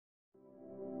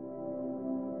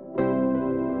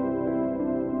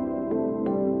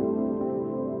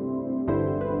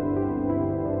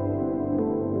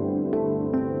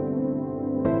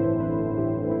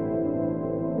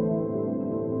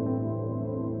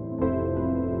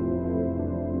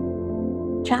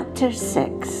Chapter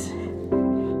 6.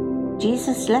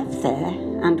 Jesus left there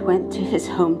and went to his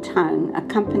hometown,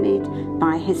 accompanied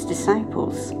by his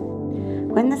disciples.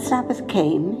 When the Sabbath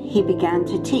came, he began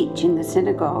to teach in the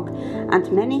synagogue,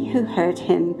 and many who heard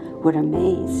him were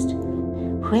amazed.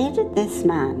 "Where did this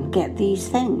man get these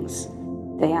things?"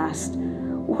 they asked.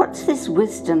 "What's this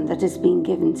wisdom that has been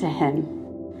given to him?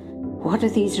 What are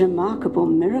these remarkable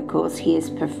miracles he is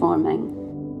performing?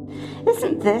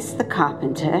 Isn't this the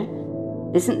carpenter?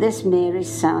 Isn't this Mary's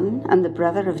son and the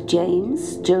brother of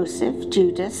James, Joseph,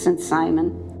 Judas, and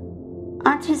Simon?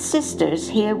 Aren't his sisters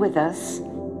here with us?"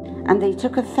 And they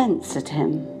took offense at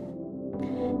him.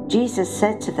 Jesus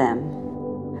said to them,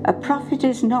 "A prophet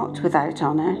is not without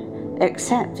honor,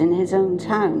 except in his own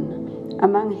town,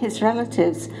 among his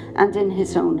relatives, and in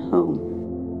his own home."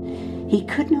 He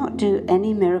could not do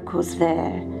any miracles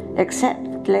there,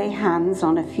 except lay hands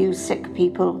on a few sick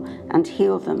people and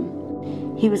heal them.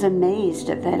 He was amazed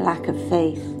at their lack of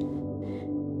faith.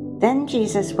 Then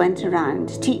Jesus went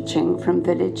around teaching from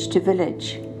village to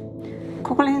village.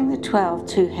 Calling the 12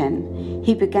 to him,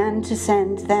 he began to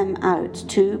send them out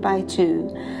 2 by 2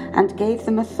 and gave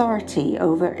them authority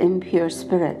over impure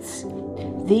spirits.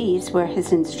 These were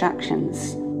his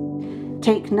instructions.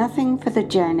 "Take nothing for the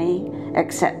journey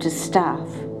except a staff,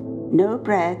 no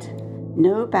bread,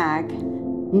 no bag,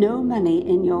 no money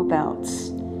in your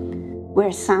belts.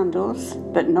 Wear sandals,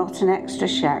 but not an extra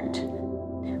shirt.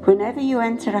 Whenever you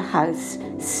enter a house,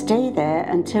 stay there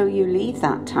until you leave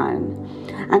that town.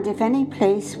 And if any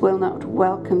place will not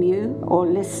welcome you or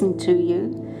listen to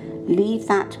you, leave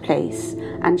that place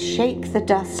and shake the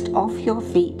dust off your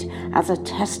feet as a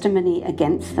testimony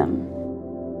against them."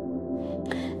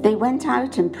 They went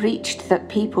out and preached that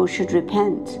people should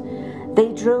repent. They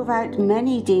drove out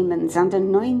many demons and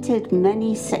anointed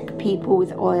many sick people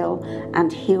with oil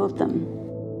and healed them.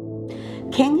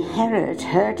 King Herod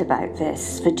heard about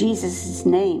this, for Jesus'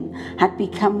 name had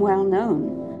become well known.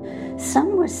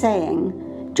 Some were saying,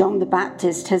 "John the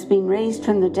Baptist has been raised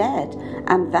from the dead,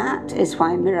 and that is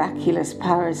why miraculous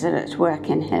powers are at work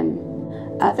in him."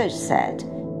 Others said,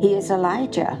 "He is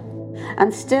Elijah."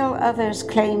 And still others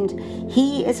claimed,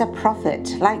 "He is a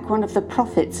prophet, like one of the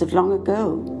prophets of long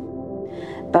ago."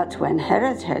 But when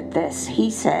Herod heard this, he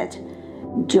said,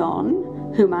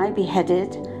 "John, whom I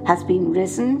beheaded, has been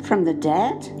risen from the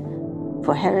dead?"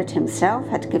 For Herod himself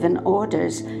had given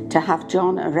orders to have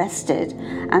John arrested,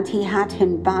 and he had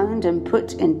him bound and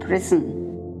put in prison.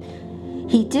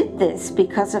 He did this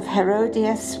because of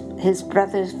Herodias, his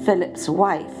brother Philip's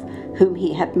wife, whom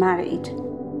he had married.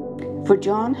 For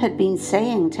John had been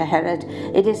saying to Herod,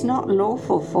 "It is not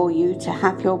lawful for you to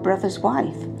have your brother's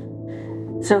wife."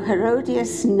 So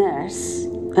Herodias nursed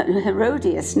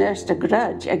a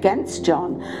grudge against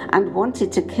John and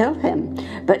wanted to kill him,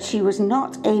 but she was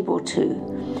not able to,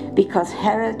 because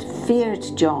Herod feared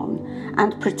John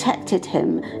and protected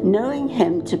him, knowing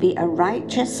him to be a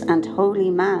righteous and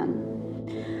holy man.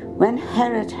 When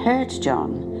Herod heard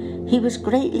John, he was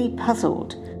greatly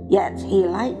puzzled, yet he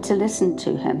liked to listen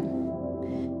to him.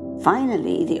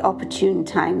 Finally, the opportune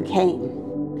time came.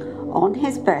 On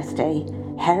his birthday,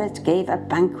 Herod gave a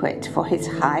banquet for his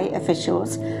high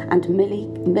officials and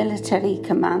military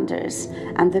commanders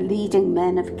and the leading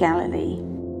men of Galilee.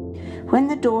 When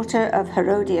the daughter of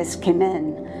Herodias came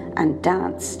in and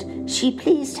danced, she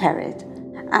pleased Herod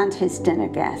and his dinner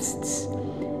guests.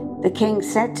 The king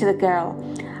said to the girl,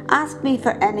 "Ask me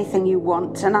for anything you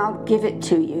want and I'll give it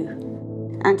to you."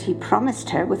 And he promised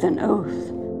her with an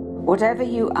oath, "Whatever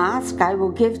you ask, I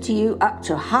will give to you up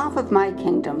to half of my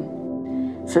kingdom."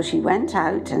 So she went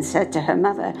out and said to her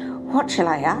mother, "What shall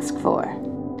I ask for?"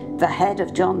 "The head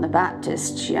of John the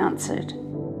Baptist," she answered.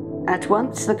 At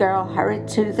once the girl hurried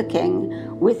to the king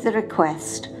with the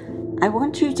request, "I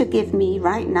want you to give me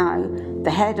right now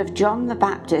the head of John the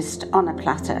Baptist on a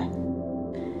platter."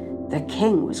 The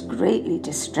king was greatly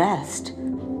distressed,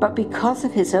 but because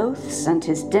of his oaths and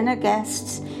his dinner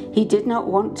guests, he did not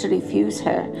want to refuse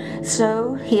her,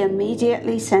 so he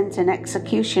immediately sent an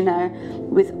executioner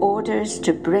with orders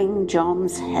to bring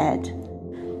John's head.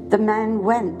 The men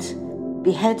went,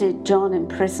 beheaded John in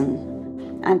prison,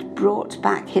 and brought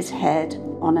back his head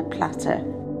on a platter.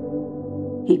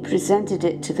 He presented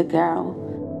it to the girl,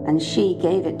 and she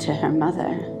gave it to her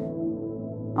mother.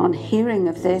 On hearing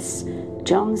of this,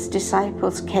 John's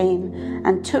disciples came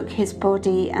and took his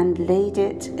body and laid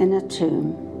it in a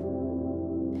tomb.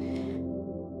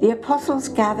 The apostles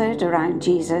gathered around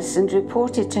Jesus and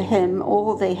reported to him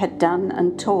all they had done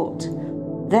and taught.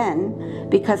 Then,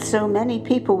 because so many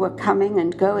people were coming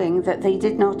and going that they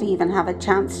did not even have a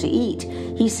chance to eat,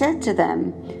 he said to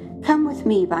them, "Come with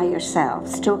me by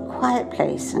yourselves to a quiet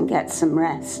place and get some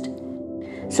rest."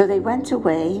 So they went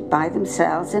away by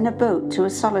themselves in a boat to a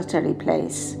solitary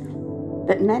place.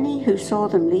 But many who saw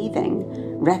them leaving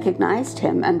recognized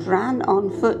him and ran on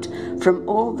foot from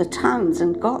all the towns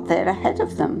and got there ahead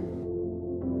of them.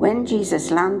 When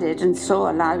Jesus landed and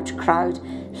saw a large crowd,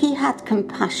 he had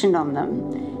compassion on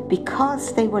them,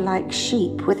 because they were like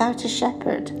sheep without a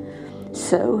shepherd.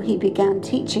 So he began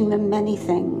teaching them many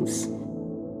things.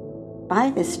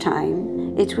 By this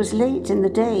time, it was late in the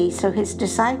day, so his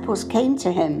disciples came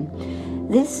to him.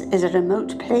 "This is a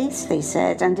remote place," they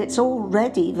said, "and it's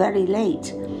already very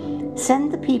late.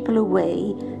 Send the people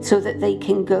away so that they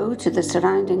can go to the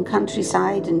surrounding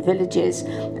countryside and villages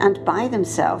and buy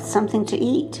themselves something to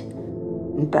eat."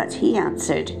 But he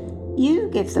answered, "You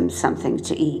give them something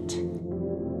to eat."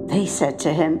 They said to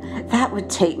him, "That would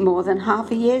take more than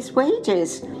half a year's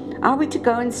wages. Are we to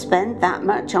go and spend that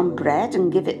much on bread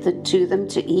and give it to them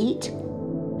to eat?"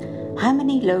 "How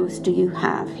many loaves do you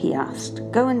have?" he asked.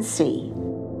 "Go and see."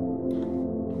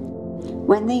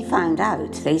 When they found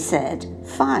out, they said,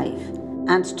 5,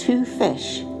 and 2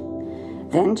 fish.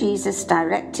 Then Jesus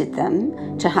directed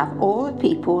them to have all the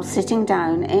people sitting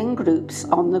down in groups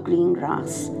on the green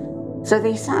grass. So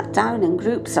they sat down in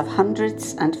groups of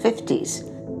hundreds and 50s.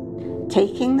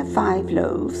 Taking the 5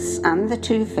 loaves and the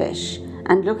 2 fish,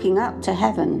 and looking up to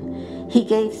heaven, he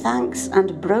gave thanks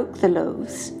and broke the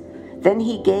loaves. Then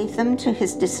he gave them to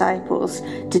his disciples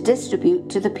to distribute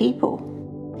to the people.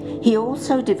 He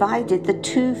also divided the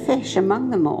 2 fish among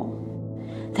them all.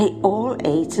 They all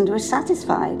ate and were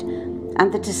satisfied,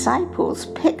 and the disciples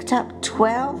picked up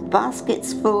 12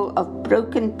 baskets full of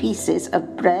broken pieces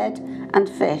of bread and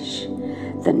fish.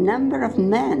 The number of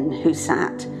men who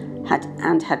sat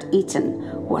had eaten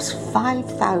was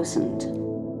 5,000.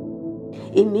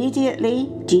 Immediately,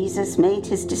 Jesus made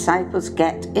his disciples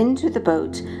get into the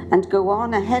boat and go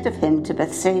on ahead of him to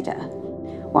Bethsaida,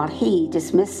 while he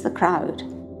dismissed the crowd.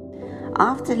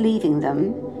 After leaving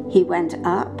them, he went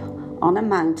up on a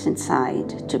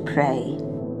mountainside to pray.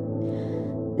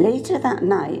 Later that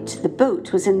night, the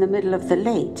boat was in the middle of the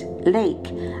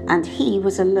lake, and he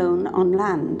was alone on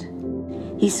land.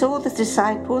 He saw the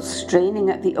disciples straining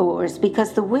at the oars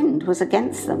because the wind was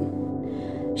against them.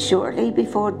 Shortly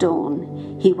before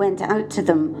dawn, he went out to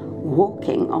them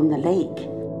walking on the lake.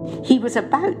 He was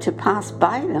about to pass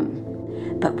by them,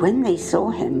 but when they saw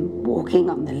him walking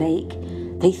on the lake,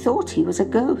 they thought he was a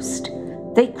ghost.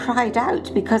 They cried out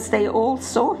because they all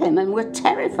saw him and were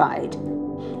terrified.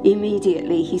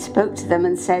 Immediately he spoke to them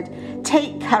and said,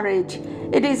 "Take courage,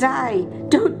 it is I,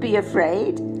 don't be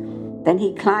afraid." Then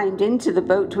he climbed into the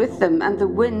boat with them, and the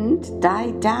wind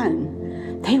died down.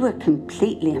 They were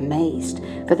completely amazed,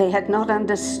 for they had not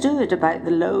understood about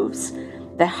the loaves.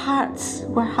 Their hearts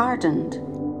were hardened.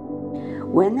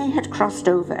 When they had crossed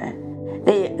over,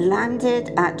 they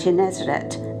landed at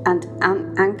Gennesaret and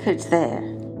anchored there.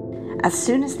 As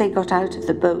soon as they got out of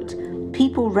the boat,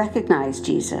 people recognized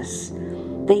Jesus.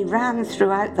 They ran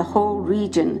throughout the whole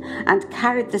region and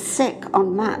carried the sick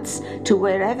on mats to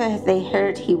wherever they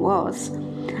heard he was.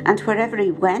 And wherever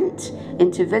he went,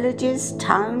 into villages,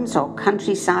 towns, or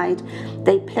countryside,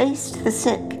 they placed the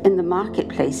sick in the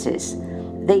marketplaces.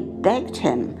 They begged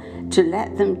him to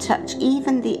let them touch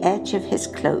even the edge of his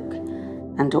cloak,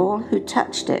 and all who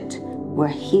touched it were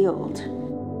healed.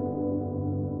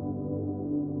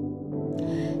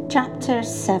 Chapter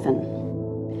 7.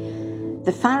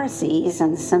 The Pharisees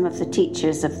and some of the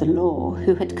teachers of the law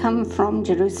who had come from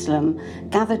Jerusalem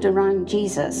gathered around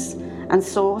Jesus and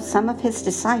saw some of his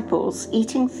disciples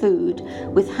eating food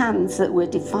with hands that were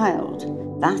defiled,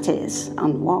 that is,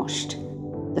 unwashed.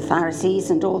 The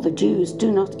Pharisees and all the Jews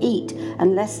do not eat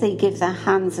unless they give their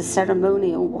hands a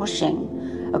ceremonial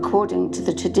washing, according to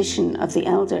the tradition of the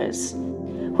elders.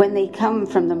 When they come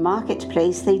from the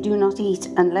marketplace, they do not eat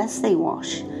unless they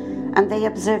wash. And they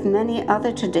observe many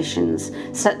other traditions,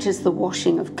 such as the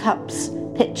washing of cups,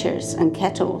 pitchers, and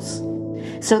kettles.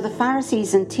 So the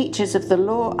Pharisees and teachers of the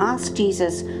law asked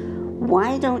Jesus,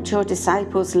 "Why don't your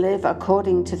disciples live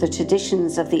according to the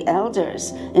traditions of the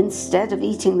elders, instead of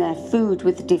eating their food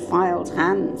with defiled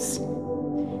hands?"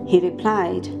 He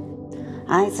replied,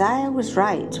 "Isaiah was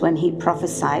right when he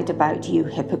prophesied about you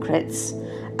hypocrites.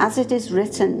 As it is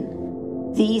written,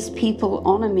 'These people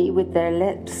honor me with their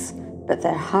lips, but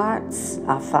their hearts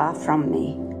are far from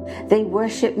me. They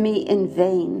worship me in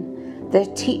vain. Their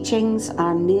teachings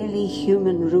are merely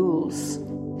human rules.'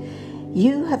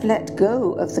 You have let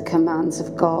go of the commands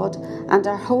of God and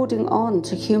are holding on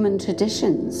to human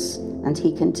traditions." And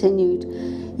he continued,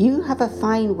 You have a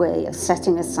fine way of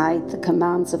setting aside the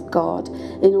commands of God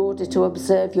in order to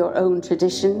observe your own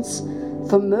traditions.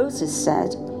 For Moses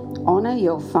said, 'Honor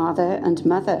your father and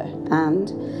mother,'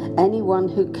 and 'Anyone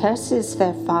who curses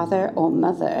their father or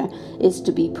mother is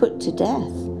to be put to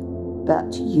death.'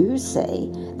 But you say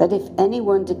that if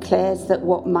anyone declares that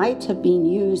what might have been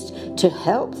used to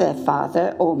help their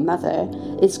father or mother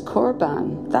is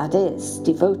korban, that is,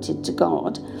 devoted to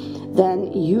God,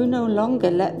 then you no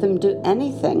longer let them do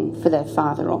anything for their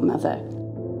father or mother.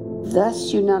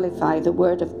 Thus you nullify the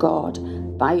word of God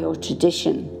by your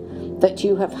tradition that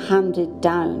you have handed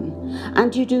down,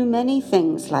 and you do many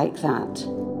things like that."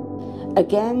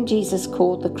 Again, Jesus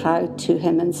called the crowd to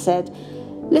him and said,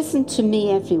 "Listen to me,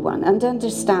 everyone, and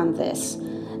understand this.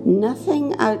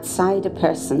 Nothing outside a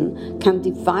person can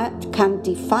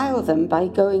defile them by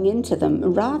going into them.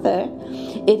 Rather,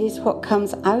 it is what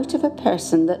comes out of a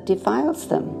person that defiles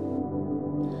them."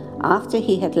 After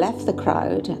he had left the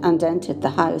crowd and entered the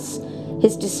house,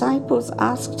 his disciples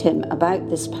asked him about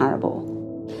this parable.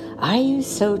 "Are you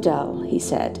so dull?" he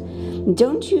said.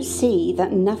 "Don't you see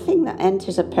that nothing that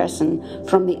enters a person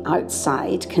from the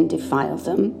outside can defile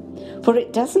them? For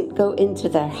it doesn't go into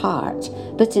their heart,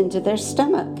 but into their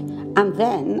stomach, and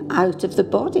then out of the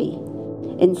body."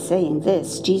 In saying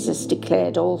this, Jesus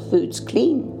declared all foods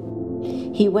clean.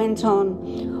 He went on,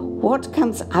 "What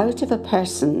comes out of a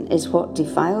person is what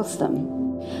defiles them.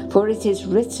 For it is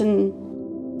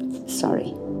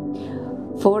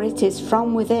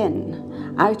from within,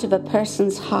 out of a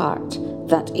person's heart,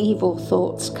 that evil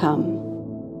thoughts come: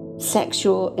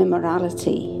 sexual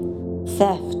immorality,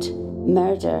 theft,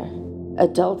 murder,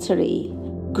 adultery,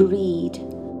 greed,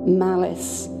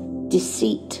 malice,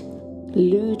 deceit,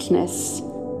 lewdness,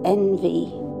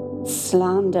 envy,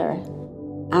 slander,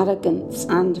 arrogance,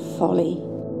 and folly.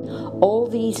 All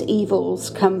these evils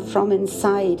come from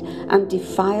inside and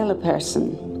defile a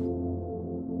person."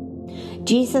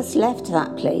 Jesus left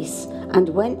that place and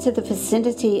went to the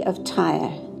vicinity of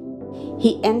Tyre.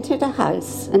 He entered a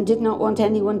house and did not want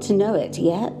anyone to know it,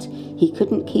 yet he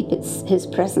couldn't keep his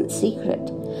presence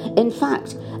secret. In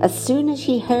fact, as soon as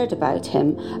she heard about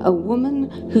him, a woman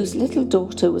whose little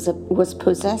daughter was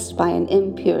possessed by an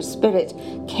impure spirit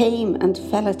came and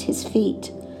fell at his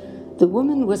feet. The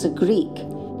woman was a Greek,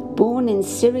 born in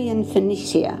Syrian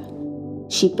Phoenicia.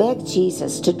 She begged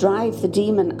Jesus to drive the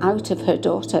demon out of her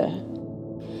daughter.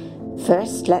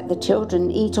 "First, let the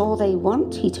children eat all they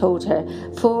want," he told her,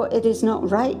 "for it is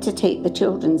not right to take the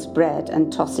children's bread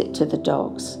and toss it to the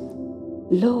dogs."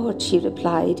 "Lord," she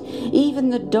replied, "even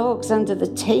the dogs under the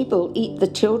table eat the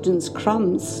children's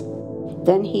crumbs."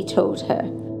 Then he told her,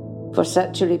 "For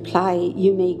such a reply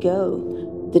you may go.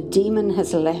 The demon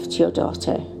has left your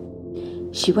daughter."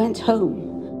 She went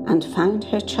home and found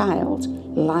her child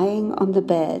lying on the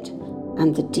bed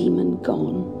and the demon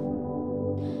gone.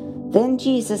 Then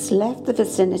Jesus left the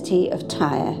vicinity of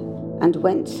Tyre and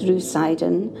went through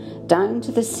Sidon, down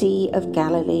to the Sea of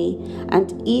Galilee,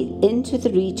 and into the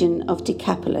region of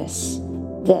Decapolis.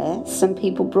 There some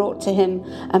people brought to him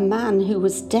a man who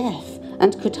was deaf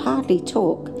and could hardly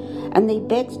talk, and they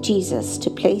begged Jesus to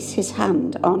place his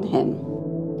hand on him.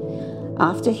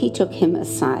 After he took him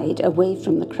aside, away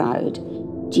from the crowd,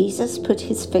 Jesus put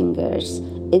his fingers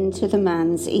into the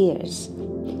man's ears.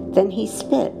 Then he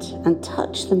spit and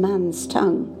touched the man's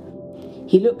tongue.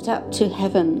 He looked up to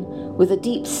heaven with a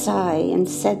deep sigh and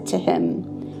said to him,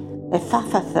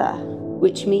 "Ephphatha,"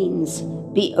 which means,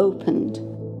 "be opened."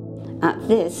 At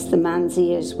this, the man's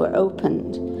ears were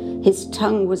opened. His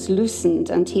tongue was loosened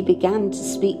and he began to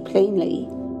speak plainly.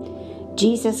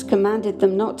 Jesus commanded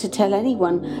them not to tell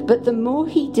anyone, but the more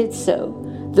he did so,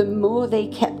 the more they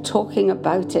kept talking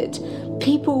about it.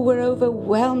 People were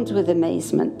overwhelmed with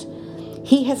amazement.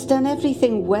 "He has done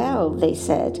everything well," they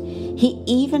said. "He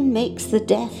even makes the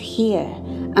deaf hear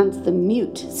and the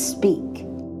mute speak."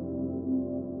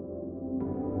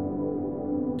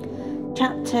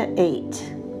 Chapter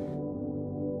 8.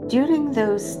 During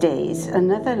those days,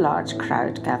 another large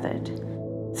crowd gathered.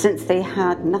 Since they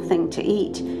had nothing to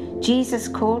eat, Jesus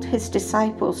called his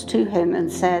disciples to him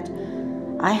and said,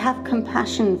 "I have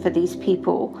compassion for these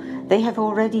people. They have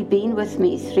already been with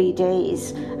me 3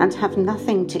 days and have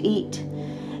nothing to eat.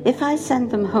 If I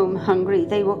send them home hungry,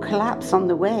 they will collapse on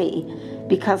the way,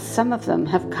 because some of them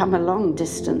have come a long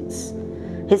distance."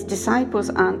 His disciples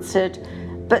answered,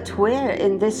 "But where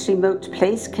in this remote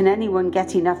place can anyone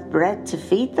get enough bread to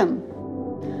feed them?"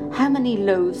 "How many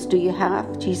loaves do you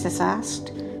have?" Jesus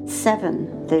asked. 7,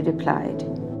 they replied.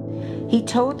 He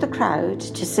told the crowd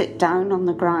to sit down on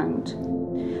the ground.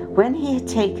 When he had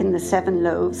taken the 7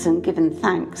 loaves and given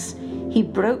thanks, he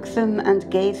broke them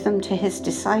and gave them to his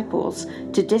disciples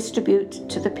to distribute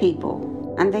to the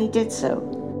people, and they did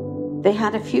so. They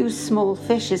had a few small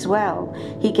fish as well.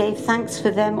 He gave thanks for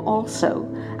them also,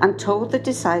 and told the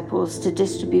disciples to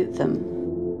distribute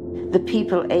them. The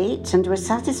people ate and were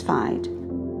satisfied.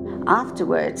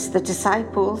 Afterwards, the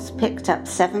disciples picked up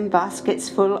 7 baskets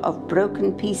full of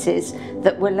broken pieces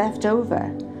that were left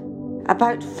over.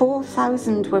 About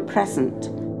 4,000 were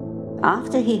present.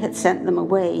 After he had sent them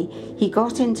away, he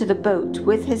got into the boat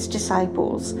with his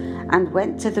disciples and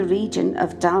went to the region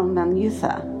of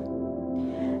Dalmanutha.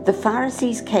 The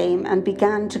Pharisees came and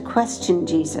began to question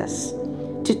Jesus.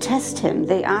 To test him,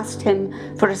 they asked him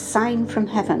for a sign from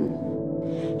heaven.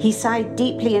 He sighed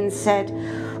deeply and said,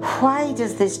 "Why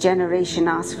does this generation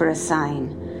ask for a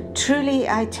sign? Truly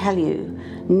I tell you,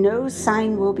 no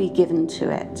sign will be given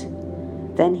to it."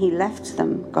 Then he left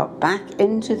them, got back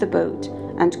into the boat,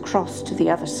 and crossed to the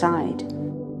other side.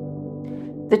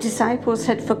 The disciples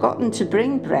had forgotten to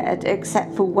bring bread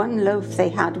except for 1 loaf they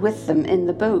had with them in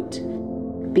the boat.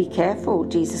 "Be careful,"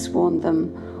 Jesus warned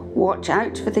them. "Watch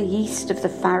out for the yeast of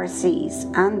the Pharisees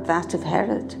and that of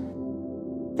Herod."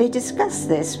 They discussed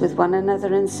this with one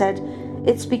another and said,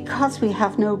 "It's because we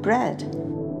have no bread."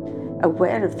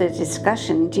 Aware of their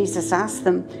discussion, Jesus asked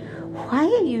them, "Why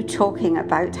are you talking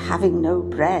about having no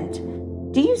bread?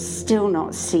 Do you still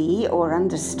not see or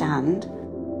understand?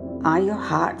 Are your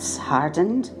hearts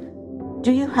hardened?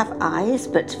 Do you have eyes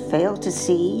but fail to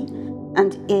see,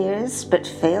 and ears but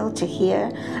fail to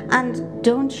hear? And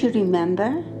don't you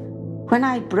remember? When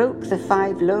I broke the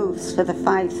 5 loaves for the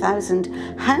 5,000,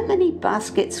 how many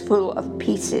baskets full of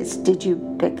pieces did you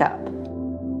pick up?"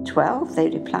 12, they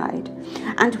replied.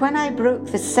 "And when I broke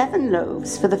the 7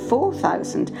 loaves for the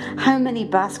 4,000, how many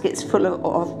baskets full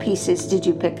of pieces did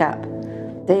you pick up?"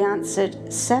 They answered,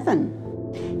 7.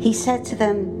 He said to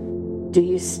them, "Do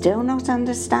you still not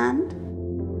understand?"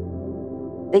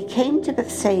 They came to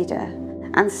Bethsaida,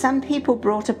 and some people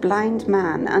brought a blind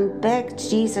man and begged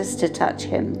Jesus to touch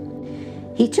him.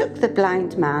 He took the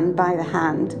blind man by the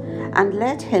hand and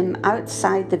led him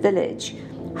outside the village,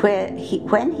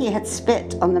 when he had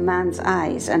spit on the man's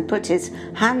eyes and put his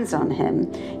hands on him,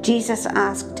 Jesus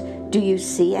asked, "Do you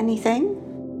see anything?"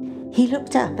 He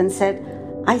looked up and said,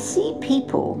 "I see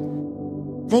people.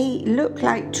 They look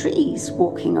like trees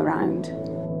walking around."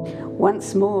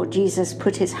 Once more, Jesus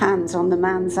put his hands on the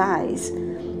man's eyes.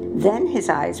 Then his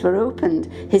eyes were opened,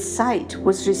 his sight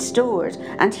was restored,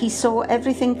 and he saw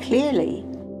everything clearly.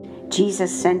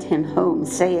 Jesus sent him home,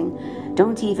 saying,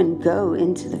 "Don't even go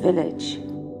into the village."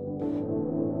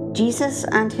 Jesus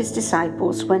and his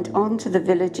disciples went on to the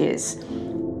villages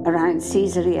around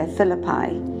Caesarea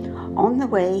Philippi. On the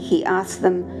way, he asked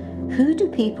them, "Who do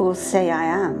people say I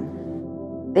am?"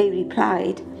 They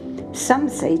replied, "Some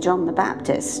say John the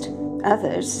Baptist,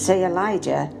 others say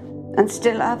Elijah, and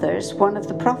still others one of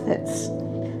the prophets.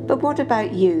 But what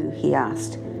about you?" he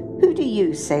asked. "Who do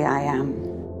you say I am?"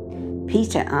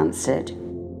 Peter answered,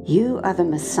 "You are the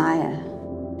Messiah."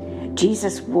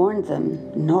 Jesus warned them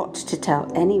not to tell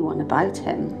anyone about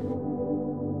him.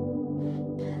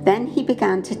 Then he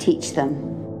began to teach them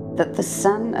that the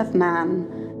Son of Man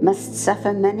must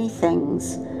suffer many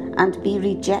things and be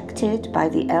rejected by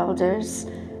the elders,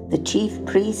 the chief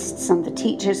priests and the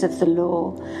teachers of the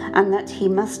law, and that he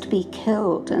must be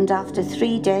killed and after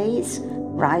 3 days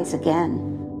rise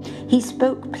again. He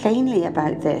spoke plainly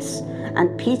about this,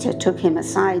 and Peter took him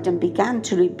aside and began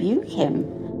to rebuke him.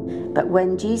 But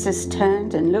when Jesus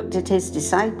turned and looked at his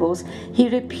disciples, he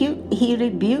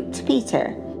rebuked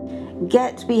Peter.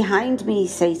 "Get behind me,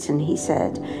 Satan," he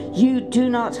said. "You do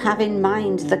not have in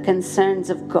mind the concerns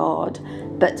of God,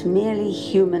 but merely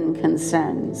human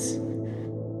concerns."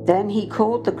 Then he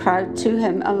called the crowd to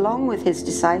him along with his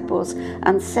disciples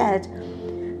and said,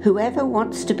 "Whoever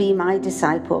wants to be my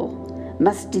disciple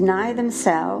must deny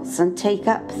themselves and take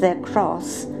up their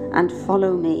cross and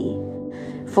follow me.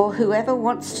 For whoever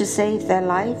wants to save their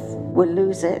life will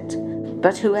lose it,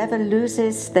 but whoever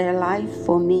loses their life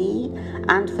for me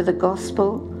and for the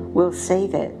gospel will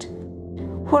save it.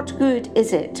 What good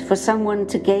is it for someone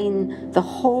to gain the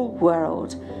whole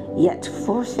world, yet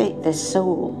forfeit their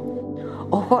soul?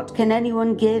 Or what can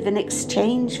anyone give in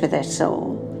exchange for their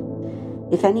soul?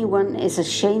 If anyone is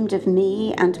ashamed of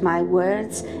me and my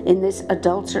words in this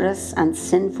adulterous and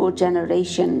sinful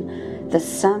generation, the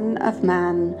Son of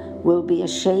Man will be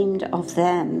ashamed of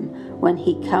them when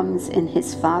he comes in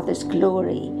his Father's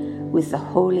glory with the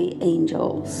holy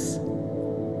angels."